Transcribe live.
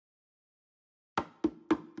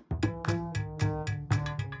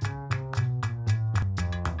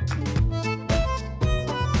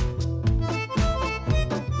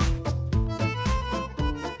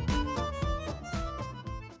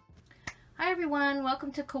everyone,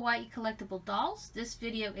 welcome to Kawaii Collectible Dolls. This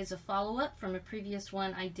video is a follow-up from a previous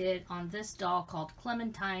one I did on this doll called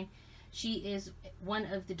Clementine. She is one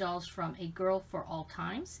of the dolls from A Girl for All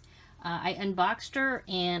Times. I unboxed her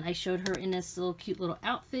and I showed her in this little cute little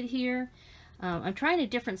outfit here. I'm trying a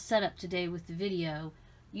different setup today with the video.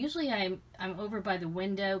 Usually I'm over by the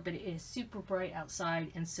window, but it is super bright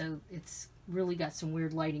outside, and so it's really got some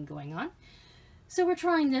weird lighting going on. So we're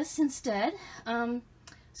trying this instead.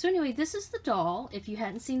 So anyway, this is the doll. If you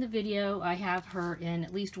hadn't seen the video, I have her in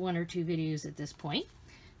at least 1 or 2 videos at this point.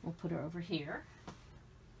 We'll put her over here.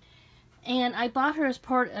 And I bought her as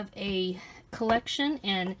part of a collection,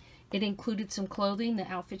 and it included some clothing, the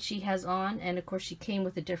outfit she has on, and of course she came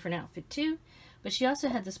with a different outfit too. But she also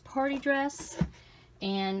had this party dress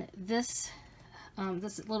and this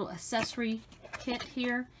this little accessory kit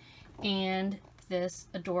here, and this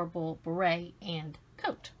adorable beret and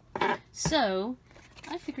coat. So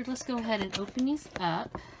I figured let's go ahead and open these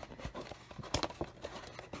up.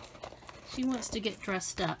 She wants to get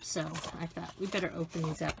dressed up, so I thought we better open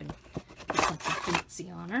these up and put something fancy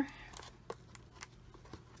on her.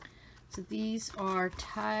 So these are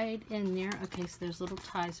tied in there. Okay, so there's little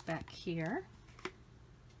ties back here.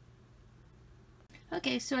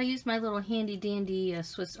 Okay, so I used my little handy dandy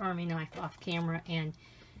Swiss Army knife off camera and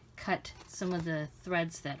cut some of the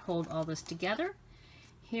threads that hold all this together.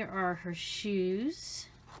 Here are her shoes.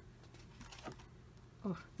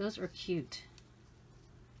 Oh, those are cute.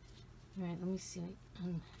 All right, let me see.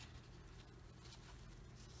 You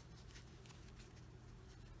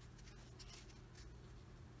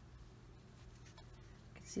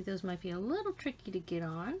can see those might be a little tricky to get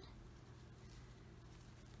on.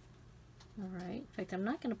 All right, in fact, I'm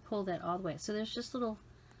not going to pull that all the way. So there's just little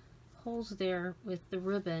holes there with the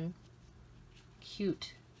ribbon.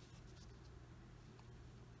 Cute.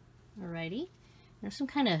 Alrighty, there's some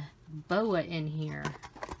kind of boa in here,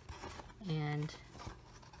 and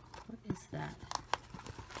what is that?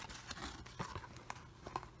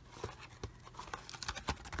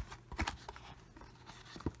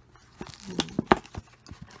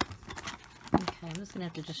 Okay, I'm just gonna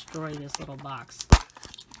have to destroy this little box.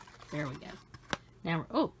 There we go. Now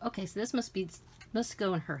we're, oh, okay, so this must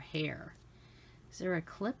go in her hair. Is there a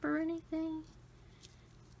clip or anything?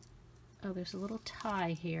 Oh, there's a little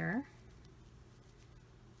tie here.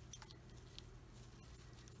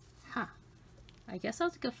 Huh. I guess I'll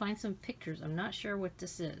have to go find some pictures. I'm not sure what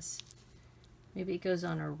this is. Maybe it goes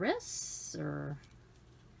on her wrists, or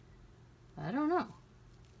I don't know.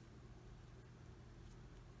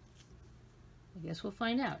 I guess we'll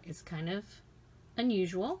find out. It's kind of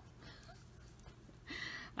unusual.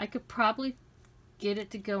 I could probably get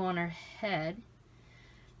it to go on her head.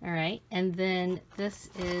 All right, and then this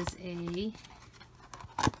is a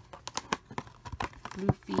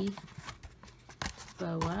floofy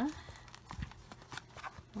boa.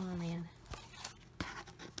 Oh man.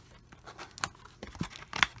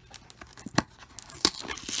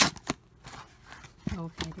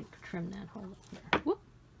 Okay, I didn't trim that hole up there. Whoop.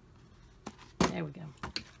 There we go.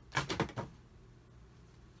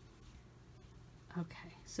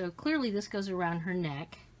 Okay, so clearly this goes around her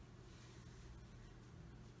neck.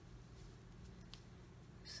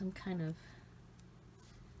 Some kind of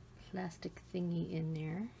plastic thingy in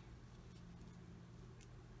there.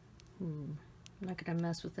 I'm not going to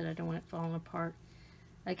mess with it. I don't want it falling apart.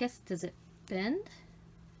 I guess, does it bend?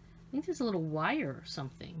 I think there's a little wire or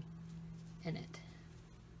something in it.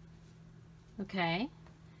 Okay.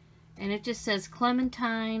 And it just says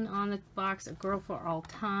Clementine on the box, A Girl for All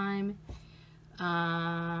Time.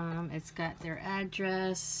 It's got their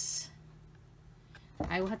address.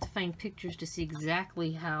 I will have to find pictures to see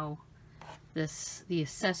exactly how the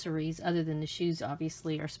accessories, other than the shoes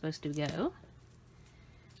obviously, are supposed to go.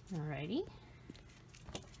 Alrighty.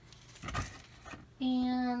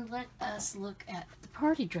 And let us look at the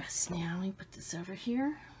party dress now. Let me put this over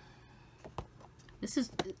here. This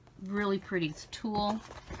is really pretty. It's tulle.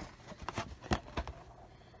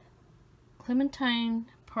 Clementine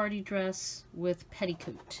party dress with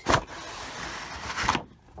petticoat.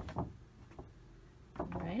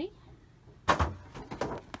 Alrighty.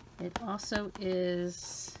 It also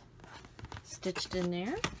is stitched in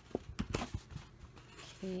there.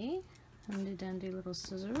 Okay, handy dandy little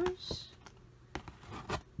scissors.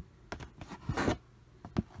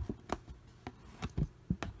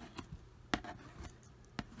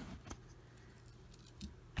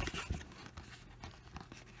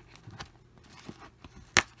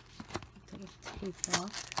 Tape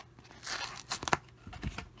off.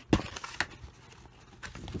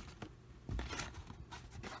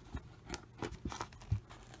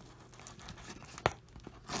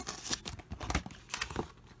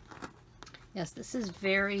 Yes, this is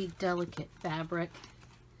very delicate fabric,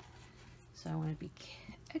 so I want to be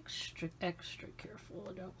extra careful.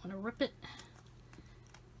 I don't want to rip it.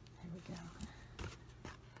 There we go.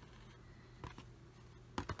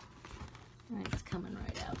 All right, it's coming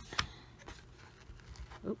right out.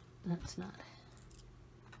 Oh, that's not.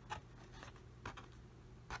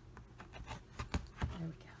 There we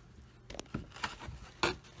go.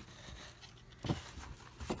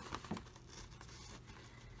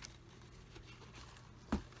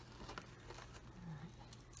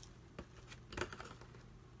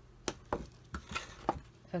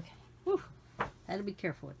 Okay. Whew. Had to be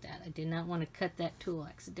careful with that. I did not want to cut that tool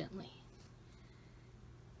accidentally.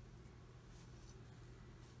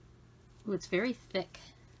 Ooh, it's very thick.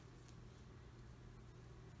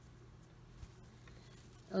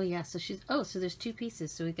 Oh yeah, so she's, oh, so there's two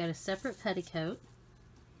pieces. So we got a separate petticoat,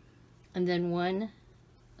 and then one,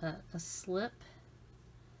 a slip,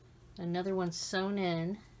 another one sewn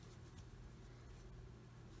in,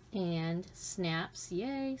 and snaps.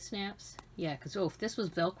 Yay, snaps. Yeah, because, oh, if this was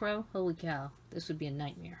Velcro, holy cow, this would be a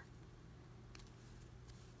nightmare.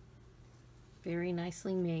 Very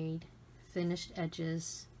nicely made, finished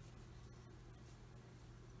edges.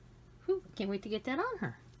 Whew, can't wait to get that on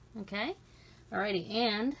her. Okay, alrighty,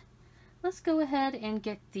 and let's go ahead and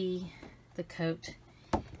get the coat.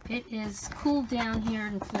 It is cooled down here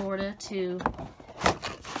in Florida to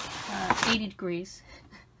 80 degrees.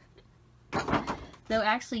 Though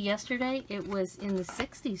actually yesterday it was in the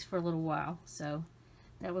 60s for a little while, so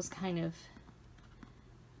that was kind of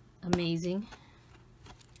amazing.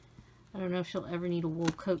 I don't know if she'll ever need a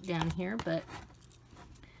wool coat down here, but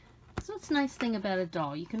so it's a nice thing about a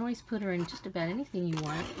doll. You can always put her in just about anything you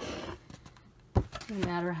want, no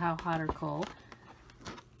matter how hot or cold.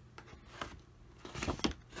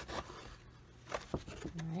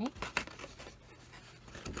 Alright.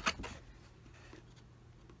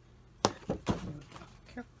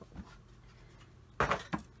 Careful. Oh,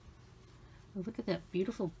 look at that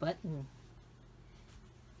beautiful button.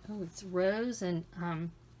 Oh, it's rose and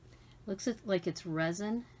looks like it's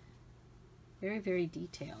resin. Very, very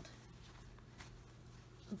detailed.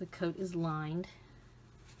 Oh, the coat is lined.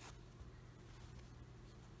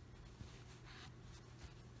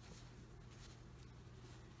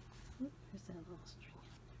 There's that little string.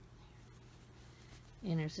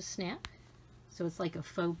 And there's a snap. So it's like a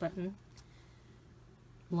faux button.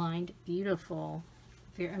 Lined, beautiful.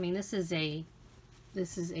 I mean, this is a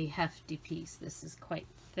hefty piece. This is quite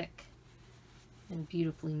thick and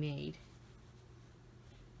beautifully made.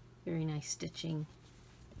 Very nice stitching.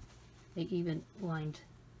 They even lined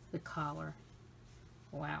the collar.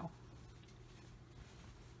 Wow.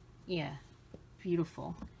 Yeah,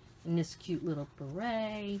 beautiful. And this cute little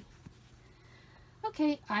beret.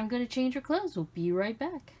 Okay, I'm going to change her clothes. We'll be right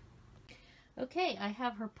back. Okay, I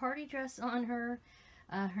have her party dress on her,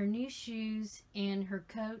 her new shoes, and her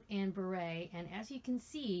coat and beret. And as you can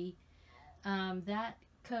see, that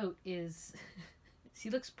coat is, she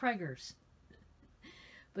looks preggers.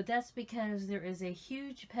 But that's because there is a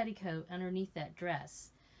huge petticoat underneath that dress.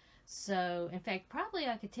 So, in fact, probably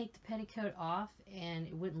I could take the petticoat off and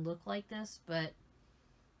it wouldn't look like this, but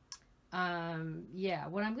yeah,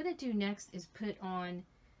 what I'm going to do next is put on,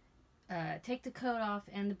 take the coat off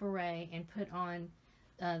and the beret and put on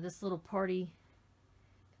this little party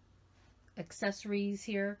accessories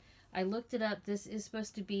here. I looked it up. This is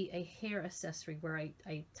supposed to be a hair accessory where I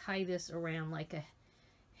tie this around like a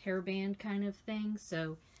hairband kind of thing.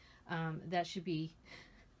 So that should be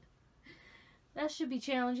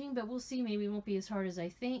challenging, but we'll see. Maybe it won't be as hard as I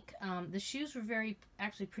think. The shoes were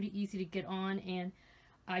actually pretty easy to get on, and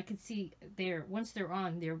I could see once they're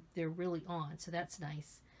on, they're really on, so that's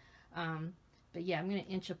nice. But yeah, I'm going to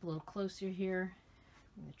inch up a little closer here.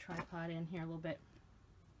 I'm going to tripod in here a little bit.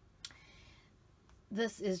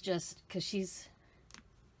 This is just because she's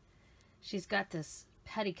got this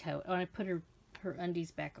petticoat. I want to put her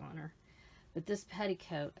undies back on her. But this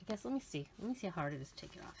petticoat, I guess, let me see how hard it is to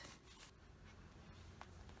take it off.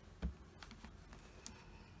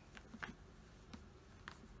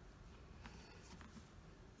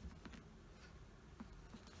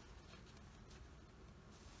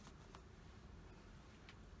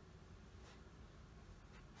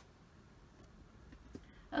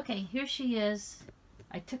 Okay, here she is.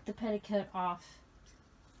 I took the petticoat off.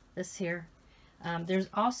 This here. There's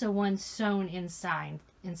also one sewn inside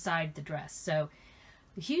the dress. So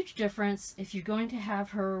the huge difference, if you're going to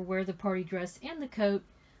have her wear the party dress and the coat,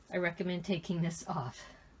 I recommend taking this off.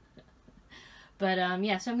 But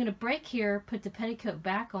yeah, so I'm going to break here, put the petticoat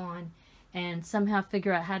back on, and somehow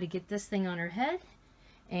figure out how to get this thing on her head.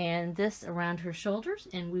 and this around her shoulders,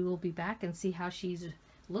 and we will be back and see how she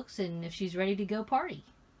looks and if she's ready to go party.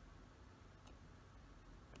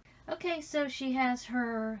 Okay, so she has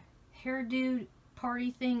her hairdo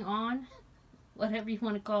party thing on, whatever you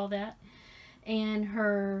want to call that, and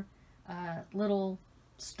her little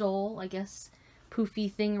stole, I guess,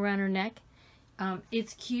 poofy thing around her neck.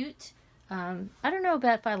 It's cute. I don't know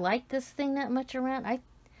about if I like this thing that much around. I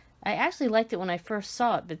actually liked it when I first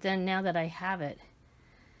saw it, but then now that I have it,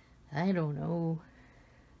 I don't know.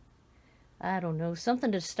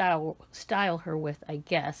 Something to style her with, I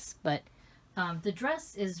guess. But the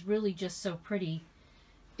dress is really just so pretty.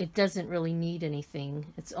 It doesn't really need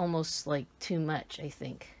anything. It's almost like too much, I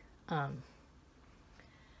think.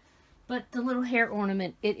 But the little hair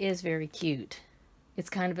ornament, it is very cute. It's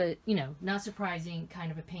kind of a, you know, not surprising,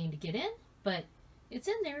 kind of a pain to get in, but it's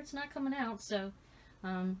in there. It's not coming out. So,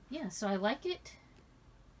 yeah, so I like it.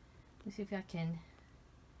 Let's see if I can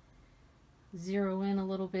zero in a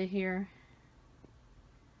little bit here.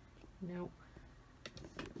 Nope.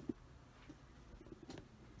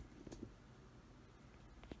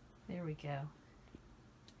 There we go.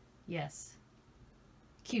 Yes.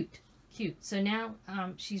 Cute. Cute. So now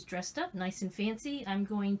she's dressed up nice and fancy. I'm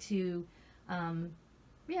going to,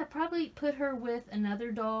 yeah, probably put her with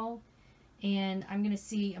another doll. And I'm going to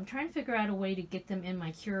see, I'm trying to figure out a way to get them in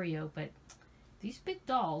my curio. But these big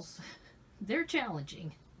dolls, they're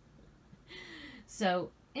challenging.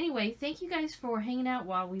 So anyway, thank you guys for hanging out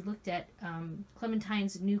while we looked at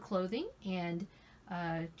Clementine's new clothing and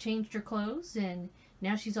changed her clothes. And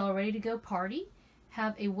now she's all ready to go party.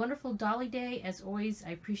 Have a wonderful Dolly Day. As always,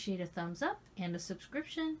 I appreciate a thumbs up and a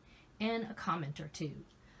subscription and a comment or two.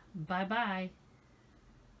 Bye-bye.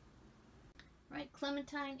 Right,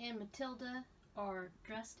 Clementine and Matilda are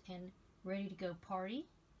dressed and ready to go party.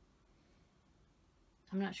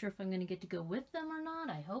 I'm not sure if I'm going to get to go with them or not.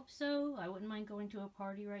 I hope so. I wouldn't mind going to a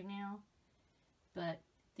party right now. But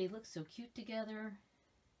they look so cute together.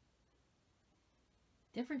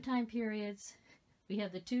 Different time periods. We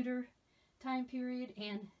have the Tudor time period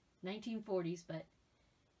and 1940s, but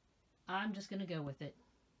I'm just going to go with it.